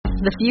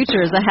The future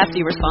is a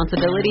hefty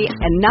responsibility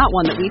and not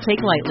one that we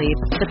take lightly.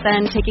 But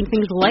then, taking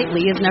things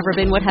lightly has never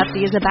been what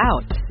Hefty is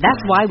about. That's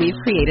why we've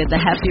created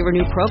the Hefty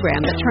Renew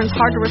program that turns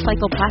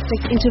hard-to-recycle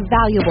plastics into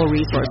valuable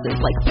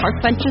resources like park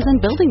benches and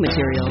building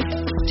materials.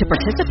 To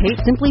participate,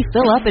 simply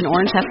fill up an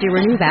orange Hefty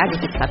Renew bag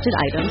with accepted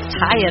items,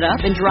 tie it up,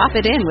 and drop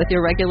it in with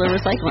your regular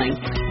recycling.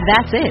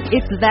 That's it.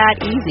 It's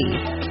that easy.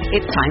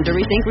 It's time to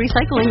rethink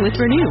recycling with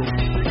Renew.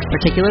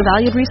 Particular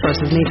valued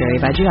resources may vary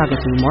by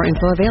geography. More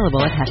info available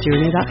at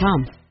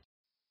heftyrenew.com.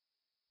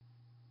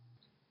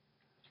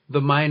 The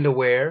Mind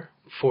Aware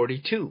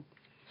 42.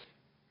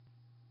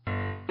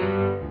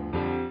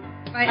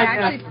 I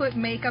actually put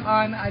makeup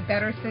on, I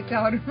better sit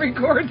down and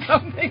record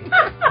something.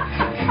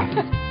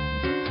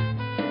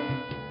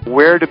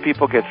 Where do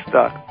people get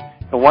stuck?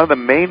 And one of the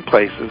main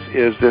places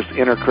is this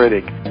inner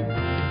critic.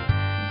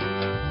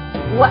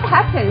 What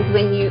happens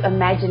when you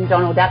imagine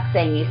Donald Duck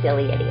saying, "You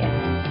silly idiot"?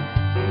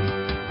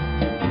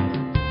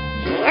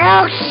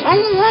 You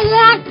silly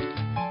idiot!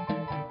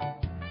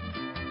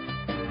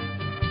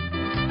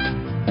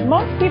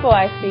 Most people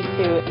I speak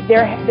to,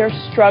 they're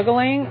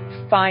struggling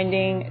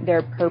finding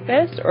their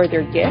purpose or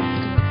their gift.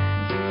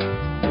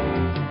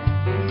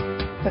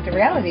 But the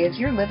reality is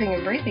you're living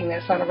and breathing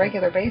this on a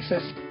regular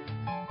basis.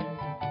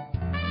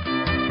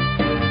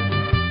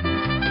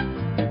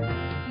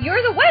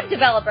 You're the web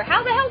developer.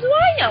 How the hell do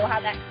I know how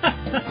that...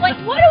 Like,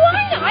 what do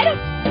I know? I don't...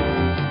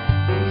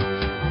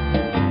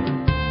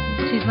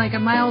 She's like,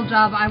 at my old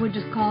job, I would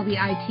just call the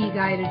IT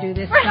guy to do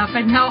this stuff,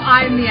 and now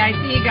I'm the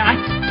IT guy.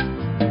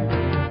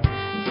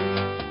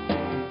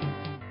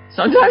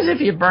 Sometimes if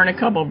you burn a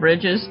couple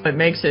bridges, it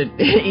makes it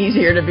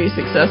easier to be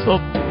successful.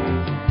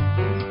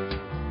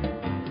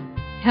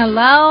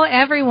 Hello,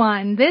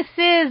 everyone. This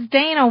is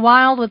Dana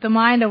Wilde with the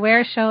Mind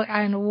Aware Show,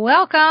 and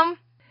welcome.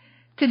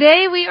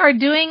 Today we are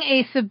doing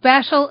a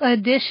special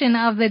edition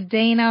of the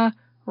Dana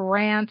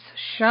Rants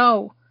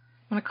Show.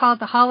 I'm going to call it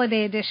the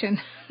holiday edition.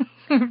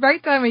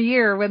 Right time of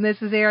year when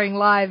this is airing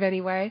live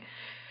anyway.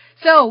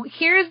 So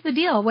here's the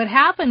deal. What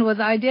happened was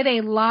I did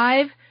a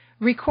live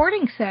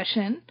recording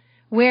session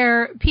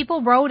where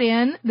people wrote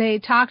in, they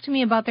talked to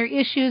me about their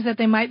issues that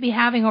they might be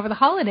having over the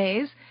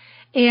holidays,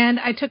 and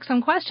I took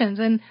some questions.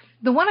 And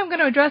the one I'm going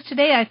to address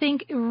today, I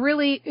think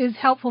really is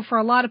helpful for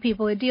a lot of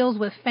people. It deals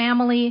with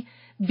family,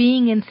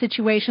 being in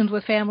situations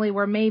with family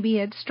where maybe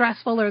it's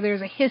stressful or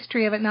there's a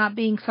history of it not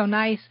being so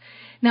nice.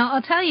 Now,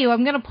 I'll tell you,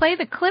 I'm going to play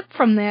the clip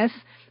from this.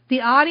 The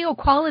audio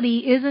quality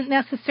isn't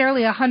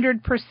necessarily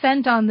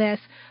 100% on this,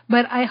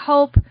 but I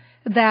hope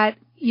that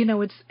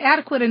it's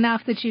adequate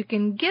enough that you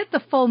can get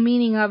the full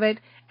meaning of it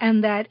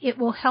and that it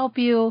will help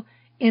you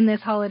in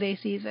this holiday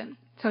season.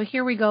 So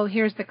here we go.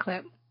 Here's the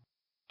clip.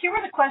 Here were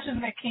the questions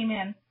that came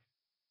in.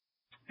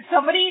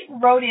 Somebody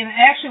wrote in, and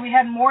actually we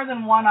had more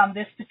than one on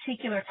this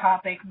particular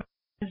topic, but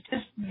it's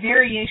just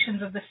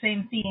variations of the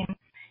same theme.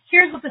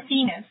 Here's what the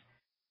theme is.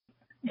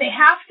 They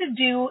have to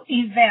do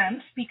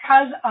events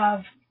because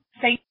of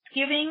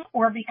Thanksgiving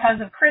or because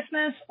of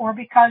Christmas or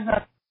because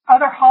of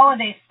other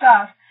holiday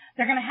stuff.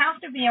 They're going to have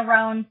to be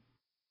around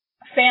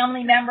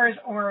family members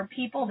or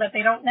people that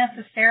they don't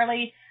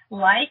necessarily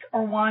like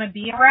or want to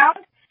be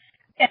around,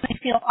 and they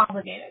feel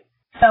obligated.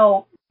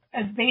 So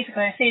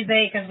basically, I say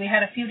they because we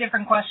had a few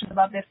different questions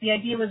about this. The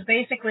idea was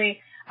basically,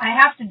 I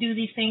have to do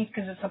these things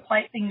because it's a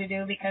polite thing to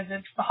do because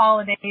it's the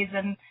holidays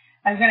and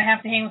I'm going to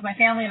have to hang with my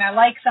family and I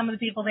like some of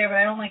the people there, but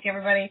I don't like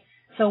everybody.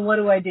 So what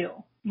do I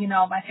do?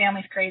 My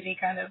family's crazy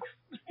kind of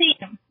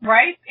theme,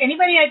 right?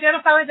 Anybody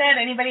identify with that?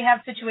 Anybody have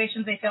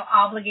situations they feel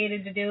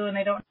obligated to do and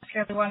they don't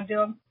necessarily want to do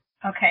them?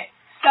 Okay.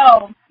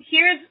 So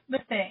here's the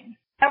thing.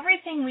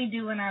 Everything we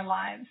do in our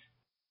lives,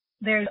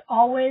 there's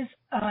always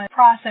a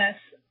process,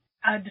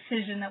 a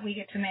decision that we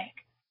get to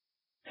make.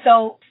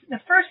 So the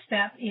first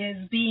step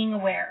is being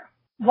aware.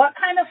 What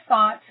kind of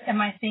thoughts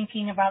am I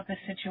thinking about this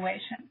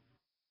situation?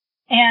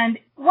 And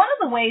one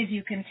of the ways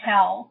you can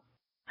tell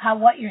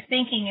what you're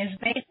thinking is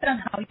based on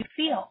how you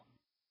feel.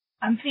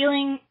 I'm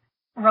feeling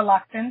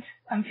reluctant.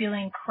 I'm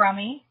feeling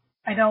crummy.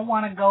 I don't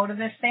want to go to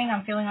this thing.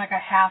 I'm feeling like I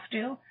have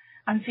to.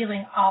 I'm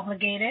feeling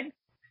obligated.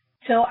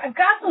 So I've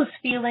got those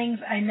feelings.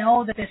 I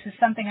know that this is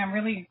something I'm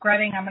really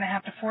regretting. I'm going to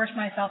have to force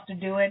myself to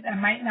do it. I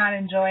might not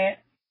enjoy it.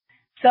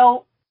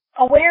 So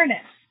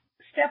awareness.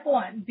 Step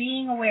one,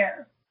 being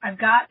aware. I've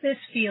got this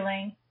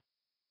feeling.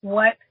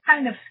 What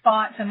kind of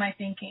thoughts am I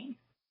thinking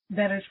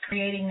that is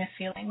creating this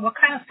feeling? What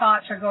kind of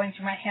thoughts are going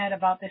through my head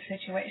about this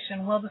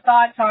situation? Well, the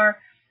thoughts are,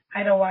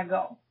 I don't want to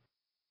go.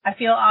 I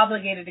feel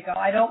obligated to go.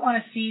 I don't want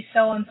to see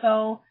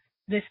so-and-so.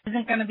 This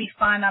isn't going to be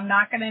fun. I'm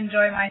not going to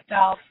enjoy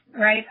myself,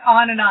 right?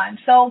 On and on.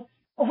 So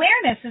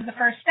awareness is the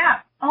first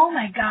step. Oh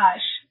my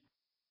gosh.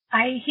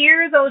 I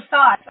hear those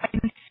thoughts.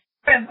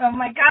 Oh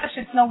my gosh,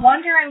 it's no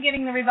wonder I'm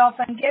getting the results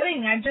I'm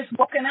getting. I've just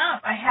woken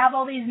up. I have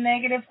all these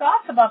negative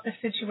thoughts about this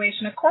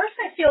situation. Of course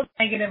I feel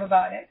negative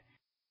about it.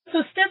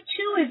 So step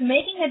two is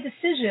making a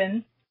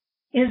decision.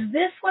 Is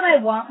this what I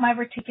want my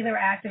reticular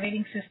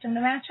activating system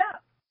to match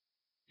up?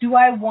 Do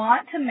I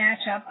want to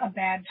match up a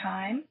bad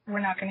time? We're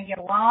not going to get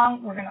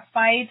along. We're going to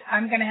fight.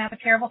 I'm going to have a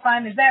terrible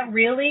time. Is that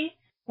really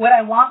Would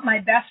I want my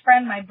best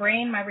friend, my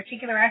brain, my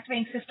reticular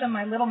activating system,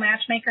 my little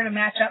matchmaker to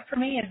match up for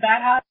me? Is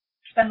that how I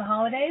spend the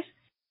holidays?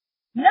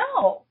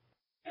 No.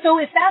 So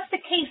if that's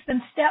the case,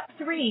 then step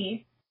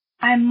 3,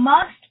 I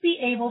must be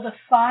able to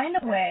find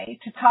a way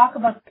to talk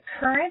about the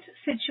current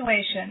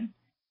situation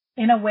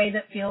in a way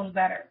that feels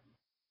better.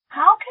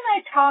 How can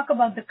I talk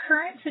about the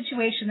current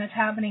situation that's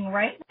happening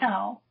right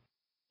now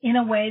in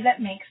a way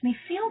that makes me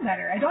feel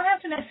better? I don't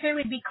have to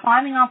necessarily be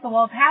climbing off the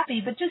walls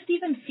happy, but just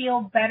even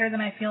feel better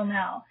than I feel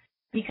now.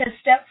 Because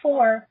step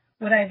 4,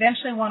 what I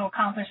eventually want to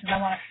accomplish is I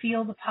want to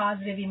feel the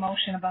positive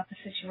emotion about the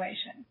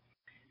situation.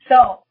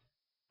 So,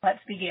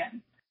 let's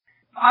begin.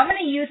 I'm going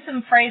to use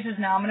some phrases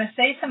now. I'm going to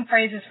say some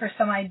phrases for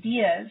some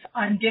ideas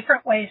on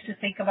different ways to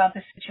think about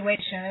the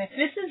situation. And if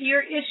this is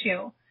your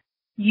issue,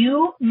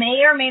 you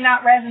may or may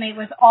not resonate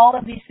with all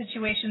of these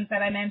situations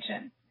that I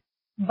mentioned.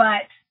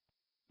 But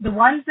the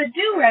ones that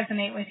do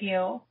resonate with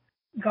you,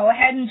 go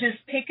ahead and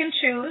just pick and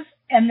choose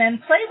and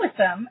then play with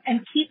them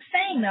and keep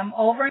saying them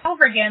over and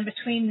over again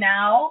between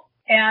now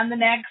and the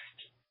next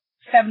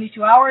 72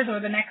 hours or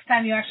the next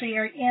time you actually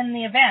are in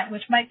the event,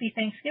 which might be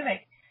Thanksgiving.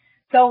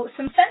 So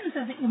some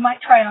sentences that you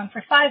might try on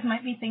for size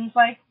might be things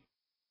like,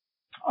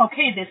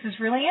 okay, this is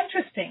really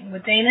interesting.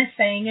 What Dana's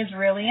saying is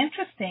really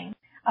interesting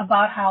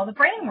about how the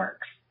brain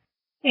works.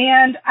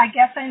 And I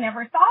guess I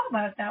never thought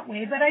about it that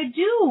way, but I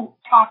do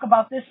talk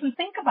about this and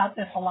think about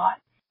this a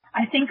lot.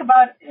 I think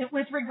about it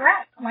with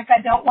regret, like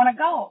I don't want to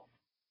go.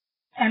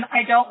 And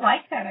I don't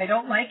like that. I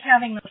don't like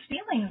having those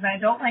feelings. I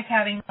don't like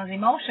having those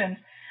emotions.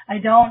 I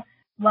don't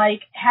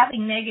like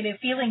having negative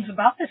feelings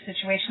about the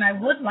situation. I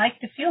would like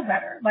to feel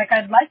better. Like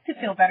I'd like to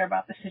feel better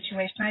about the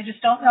situation. I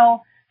just don't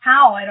know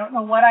how. I don't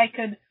know what I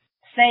could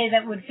say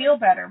that would feel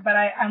better, but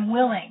I'm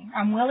willing.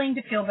 I'm willing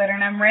to feel better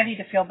and I'm ready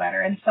to feel better.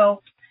 And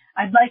so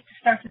I'd like to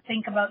start to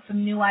think about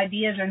some new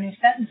ideas or new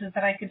sentences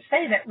that I could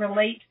say that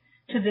relate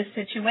to this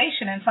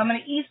situation. And so I'm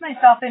going to ease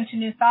myself into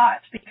new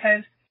thoughts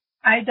because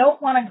I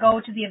don't want to go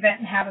to the event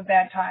and have a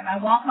bad time.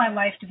 I want my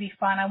life to be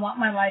fun. I want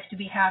my life to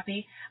be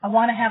happy. I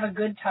want to have a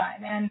good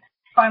time. And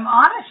if I'm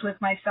honest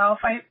with myself,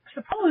 I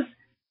suppose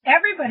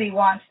everybody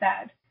wants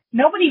that.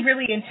 Nobody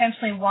really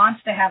intentionally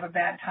wants to have a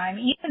bad time.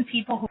 Even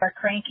people who are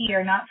cranky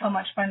or not so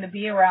much fun to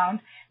be around.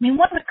 I mean,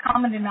 one of the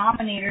common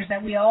denominators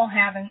that we all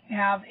have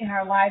in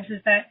our lives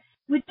is that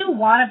we do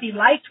want to be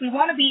liked. We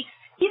want to be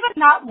even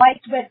not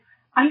liked, but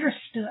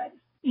understood,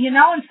 you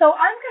know? And so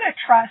I'm going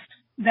to trust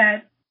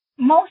that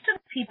most of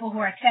the people who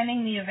are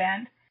attending the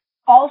event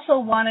also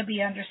want to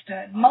be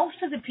understood. Most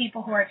of the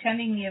people who are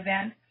attending the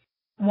event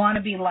want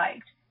to be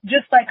liked,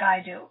 just like I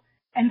do.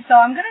 And so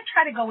I'm going to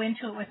try to go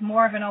into it with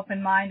more of an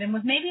open mind and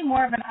with maybe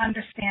more of an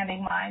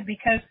understanding mind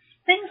because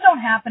things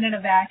don't happen in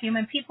a vacuum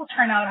and people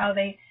turn out how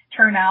they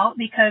turn out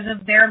because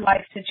of their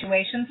life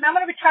situations. And I'm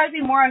going to try to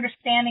be more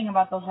understanding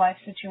about those life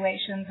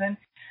situations. And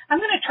I'm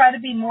going to try to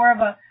be more of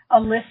a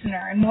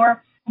listener and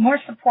more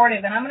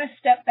supportive. And I'm going to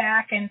step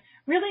back and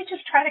really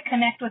just try to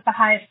connect with the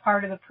highest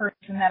part of the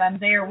person that I'm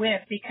there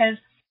with because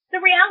the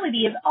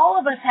reality is all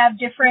of us have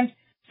different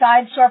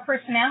sides to our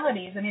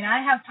personalities. I mean,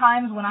 I have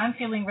times when I'm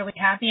feeling really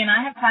happy and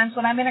I have times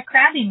when I'm in a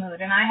crabby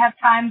mood and I have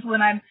times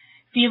when I'm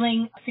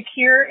feeling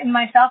secure in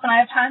myself and I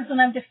have times when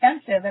I'm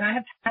defensive and I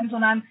have times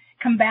when I'm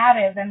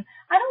combative and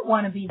I don't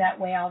want to be that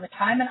way all the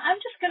time. And I'm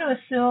just going to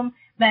assume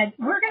that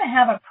we're going to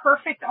have a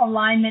perfect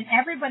alignment.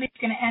 Everybody's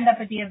going to end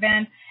up at the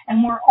event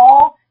and we're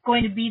all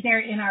going to be there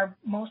in our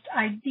most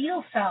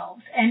ideal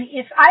selves. And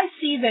if I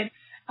see that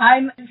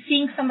I'm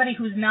seeing somebody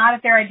who's not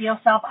at their ideal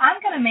self,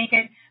 I'm going to make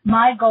it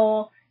my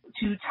goal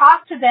to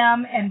talk to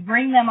them and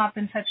bring them up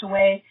in such a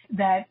way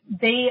that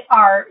they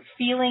are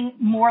feeling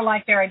more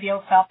like their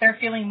ideal self. They're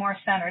feeling more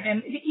centered.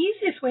 And the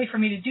easiest way for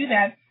me to do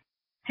that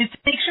is to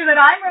make sure that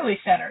I'm really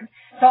centered.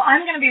 So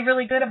I'm going to be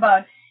really good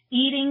about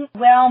eating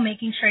well,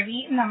 making sure I've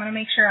eaten. I'm going to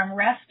make sure I'm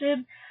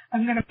rested.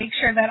 I'm going to make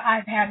sure that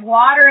I've had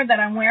water, that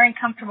I'm wearing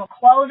comfortable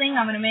clothing.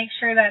 I'm going to make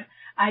sure that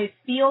I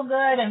feel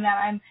good and that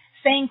I'm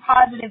saying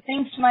positive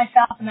things to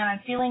myself and that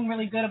I'm feeling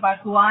really good about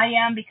who I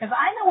am because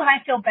I know when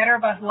I feel better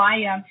about who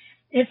I am,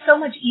 it's so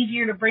much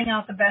easier to bring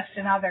out the best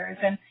in others.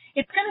 And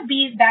it's going to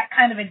be that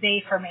kind of a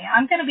day for me.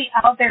 I'm going to be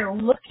out there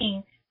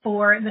looking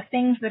for the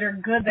things that are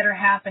good that are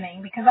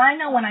happening because I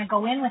know when I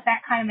go in with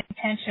that kind of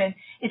intention,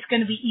 it's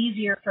going to be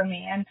easier for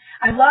me. And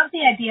I love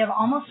the idea of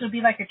almost it'll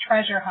be like a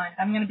treasure hunt.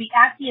 I'm going to be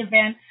at the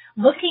event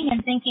looking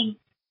and thinking,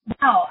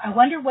 wow, I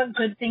wonder what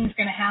good thing's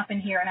going to happen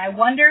here. And I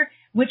wonder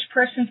which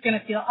person's going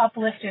to feel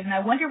uplifted. And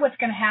I wonder what's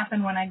going to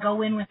happen when I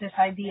go in with this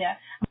idea.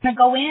 I'm going to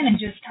go in and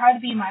just try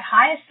to be my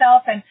highest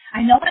self. And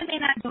I know I may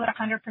not do it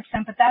 100%,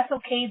 but that's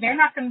okay. They're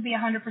not going to be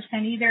 100%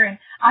 either. And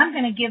I'm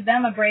going to give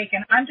them a break.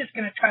 And I'm just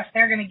going to trust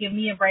they're going to give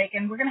me a break.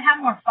 And we're going to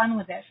have more fun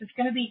with this. It's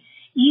going to be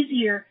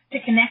easier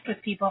to connect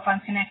with people if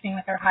I'm connecting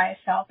with their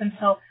highest self. And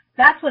so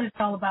that's what it's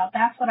all about.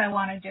 That's what I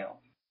want to do.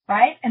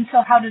 Right? And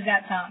so how does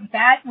that sound?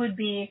 That would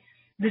be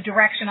the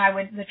direction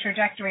the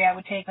trajectory I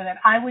would take with it.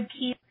 I would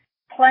keep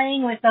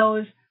playing with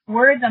those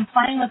words and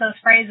playing with those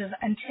phrases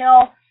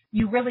until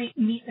you really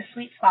meet the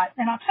sweet spot.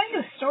 And I'll tell you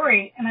a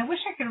story, and I wish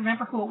I could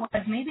remember who it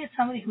was. Maybe it's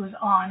somebody who was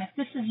on. If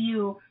this is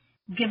you,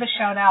 give a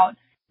shout out.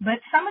 But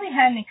somebody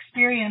had an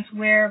experience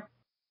where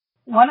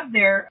one of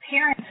their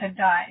parents had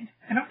died.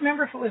 I don't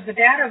remember if it was the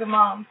dad or the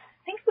mom.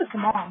 I think it was the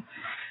mom.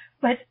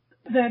 But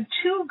the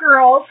two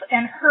girls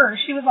and her,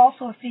 she was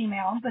also a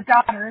female, the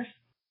daughters,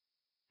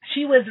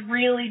 she was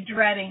really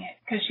dreading it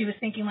because she was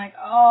thinking like,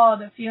 oh,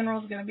 the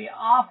funeral's going to be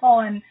awful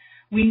and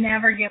we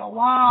never get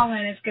along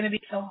and it's going to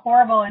be so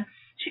horrible. And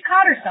she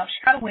caught herself.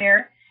 She got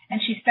aware and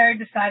she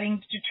started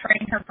deciding to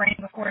train her brain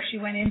before she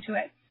went into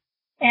it.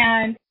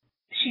 And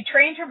she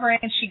trained her brain,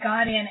 she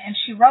got in, and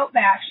she wrote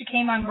back. She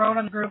came on, wrote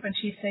on the group, and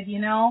she said, you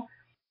know,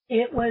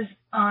 it was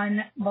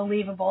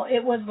unbelievable.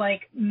 It was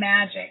like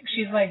magic.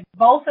 She's like,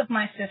 both of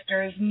my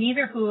sisters,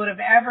 neither who would have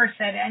ever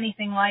said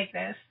anything like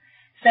this,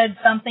 said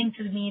something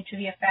to me to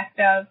the effect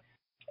of,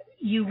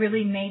 you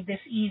really made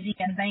this easy,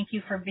 and thank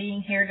you for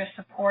being here to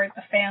support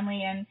the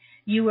family, and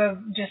you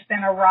have just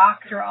been a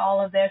rock through all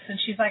of this. And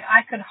she's like,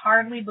 I could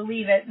hardly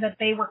believe it that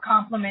they were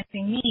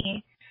complimenting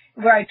me,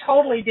 where I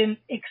totally didn't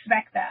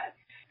expect that.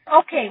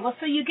 Okay, well,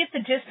 so you get the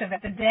gist of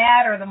it. The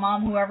dad or the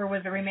mom, whoever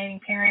was the remaining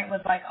parent,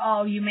 was like,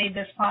 oh, you made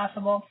this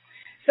possible.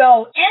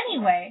 So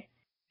anyway,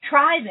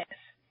 try this.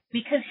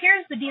 Because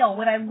here's the deal.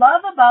 What I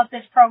love about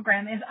this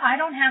program is I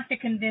don't have to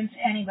convince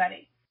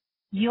anybody.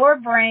 Your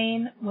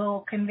brain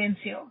will convince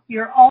you.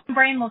 Your own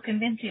brain will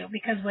convince you.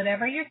 Because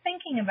whatever you're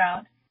thinking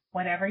about,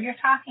 whatever you're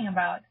talking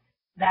about,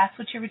 that's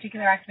what your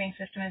reticular activating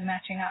system is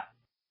matching up.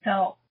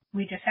 So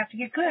we just have to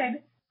get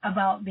good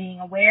about being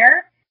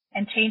aware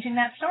and changing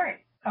that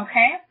story.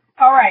 Okay?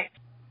 All right.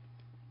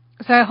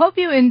 So I hope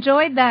you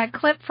enjoyed that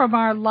clip from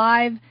our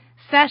live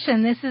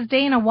session. This is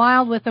Dana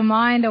Wilde with the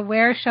Mind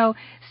Aware Show.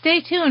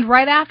 Stay tuned.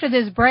 Right after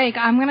this break,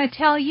 I'm going to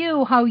tell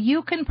you how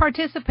you can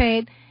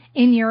participate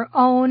in your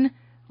own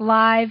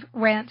live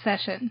rant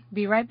session.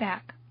 Be right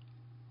back.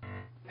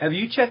 Have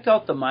you checked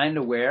out The Mind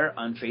Aware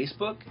on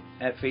Facebook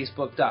at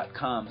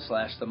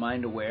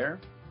facebook.com/TheMindAware?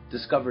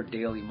 Discover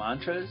daily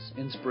mantras,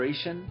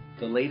 inspiration,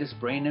 the latest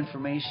brain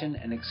information,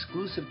 and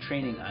exclusive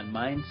training on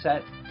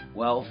mindset,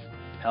 wealth,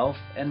 health,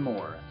 and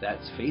more.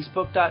 That's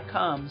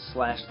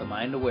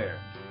facebook.com/TheMindAware.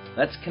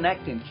 Let's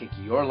connect and kick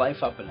your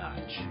life up a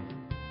notch.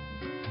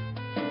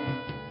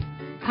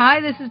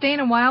 Hi, this is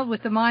Dana Wilde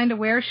with the Mind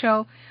Aware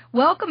Show.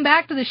 Welcome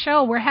back to the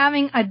show. We're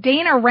having a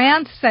Dana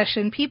Rant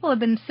session. People have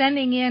been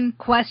sending in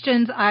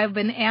questions. I've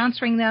been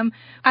answering them.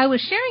 I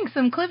was sharing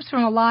some clips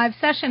from a live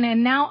session,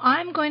 and now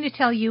I'm going to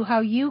tell you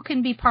how you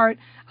can be part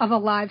of a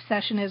live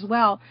session as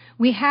well.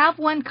 We have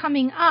one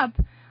coming up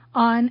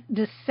on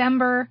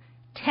December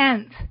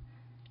 10th,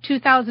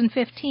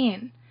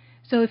 2015.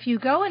 So if you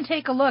go and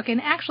take a look, and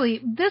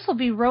actually this will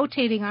be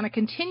rotating on a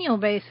continual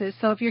basis,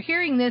 so if you're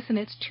hearing this and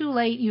it's too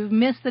late, you've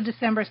missed the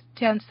December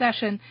 10th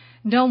session,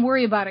 don't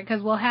worry about it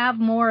because we'll have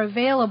more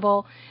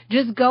available.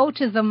 Just go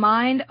to the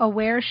Mind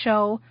Aware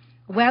Show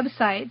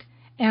website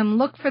and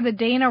look for the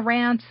Dana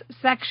Rants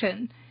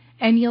section,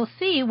 and you'll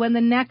see when the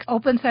next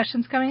open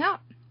session's coming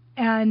up.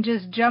 And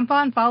just jump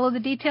on, follow the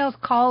details,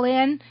 call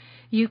in.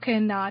 You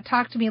can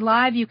talk to me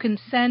live. You can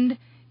send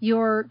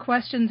your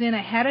questions in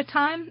ahead of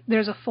time.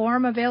 There's a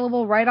form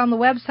available right on the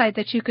website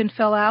that you can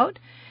fill out,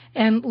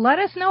 and let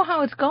us know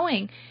how it's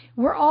going.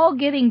 We're all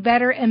getting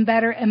better and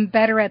better and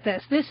better at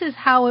this. This is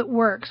how it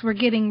works. We're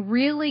getting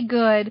really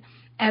good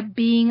at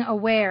being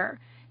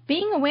aware.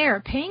 Being aware,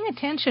 paying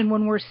attention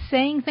when we're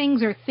saying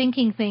things or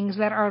thinking things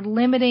that are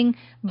limiting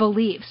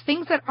beliefs,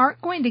 things that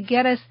aren't going to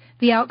get us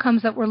the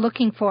outcomes that we're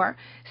looking for.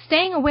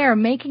 Staying aware,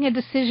 making a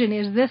decision,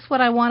 is this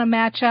what I want to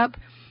match up?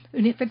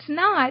 And if it's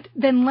not,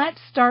 then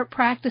let's start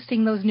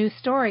practicing those new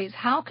stories.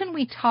 How can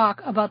we talk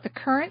about the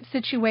current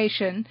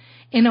situation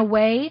in a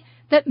way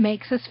that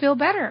makes us feel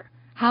better?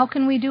 How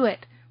can we do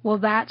it? Well,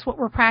 that's what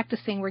we're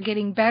practicing. We're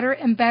getting better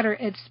and better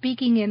at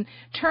speaking in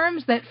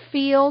terms that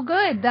feel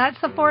good. That's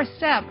the fourth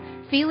step.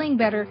 Feeling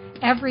better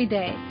every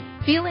day.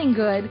 Feeling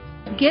good,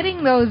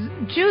 getting those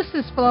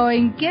juices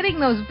flowing, getting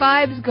those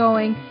vibes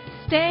going,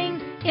 staying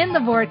in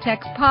the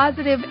vortex,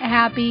 positive,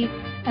 happy,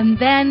 and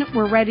then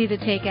we're ready to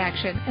take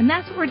action. And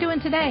that's what we're doing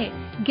today.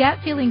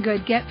 Get feeling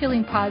good, get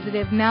feeling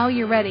positive. Now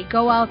you're ready.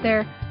 Go out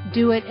there,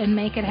 do it, and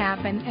make it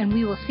happen. And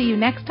we will see you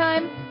next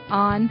time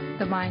on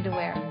The Mind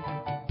Aware.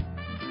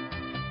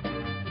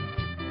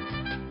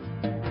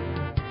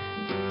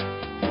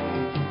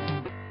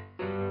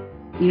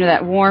 You know,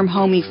 that warm,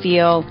 homey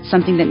feel,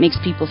 something that makes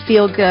people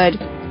feel good.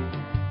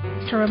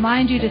 To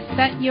remind you to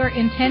set your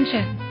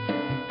intention.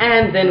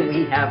 And then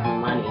we have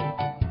money.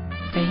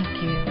 Thank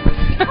you.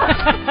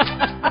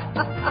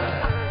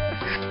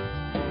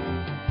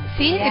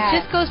 See, Yeah. It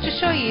just goes to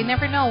show you. You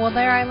never know. Well,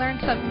 there I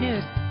learned something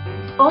new.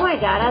 Oh my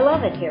God, I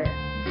love it here.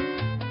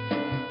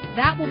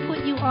 That will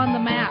put you on the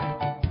map.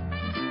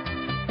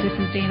 This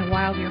is Dana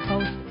Wilde, your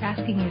host,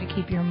 asking you to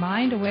keep your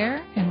mind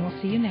aware, and we'll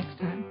see you next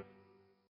time.